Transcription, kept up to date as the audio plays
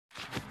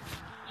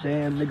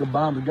Damn, nigga,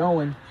 bombs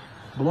going.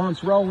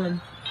 Blunts rolling.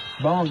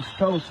 Bongs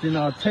toasting.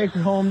 I'll take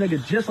her home,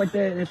 nigga, just like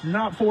that. It's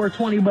not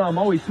 420, but I'm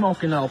always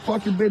smoking. I'll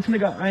fuck your bitch,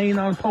 nigga. I ain't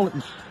on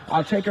potent.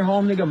 I'll take her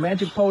home, nigga.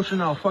 Magic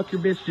potion. I'll fuck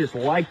your bitch just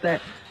like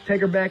that.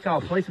 Take her back,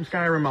 I'll play some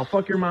Skyrim, I'll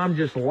fuck your mom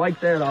just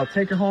like that. I'll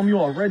take her home, you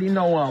already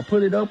know. I'll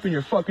put it up in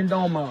your fucking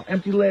dome. I'll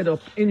empty lead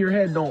up in your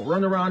head. Don't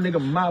run around, nigga,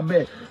 my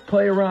bed.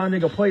 Play around,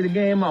 nigga, play the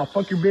game. I'll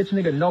fuck your bitch,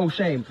 nigga, no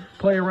shame.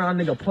 Play around,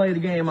 nigga, play the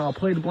game. I'll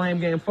play the blame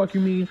game. Fuck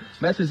you mean.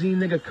 Messazine,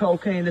 nigga,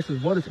 cocaine. This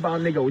is what it's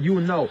about, nigga. You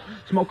know.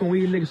 Smoking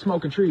weed, nigga,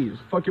 smoking trees.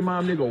 Fuck your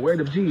mom, nigga, where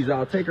the G's?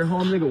 I'll take her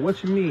home, nigga,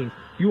 what you mean?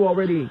 You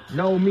already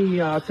know me,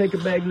 I'll take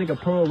it back, nigga,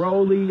 pro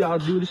rollie, I'll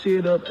do the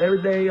shit up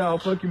every day, I'll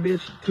fuck your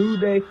bitch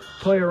today,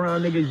 play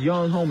around, niggas,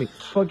 young homie,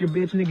 fuck your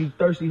bitch, nigga, you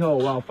thirsty hoe,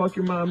 I'll fuck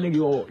your mom,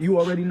 nigga, you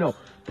already know,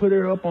 put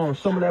her up on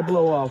some of that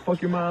blow, I'll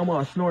fuck your mom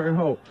while snorting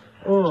hoe,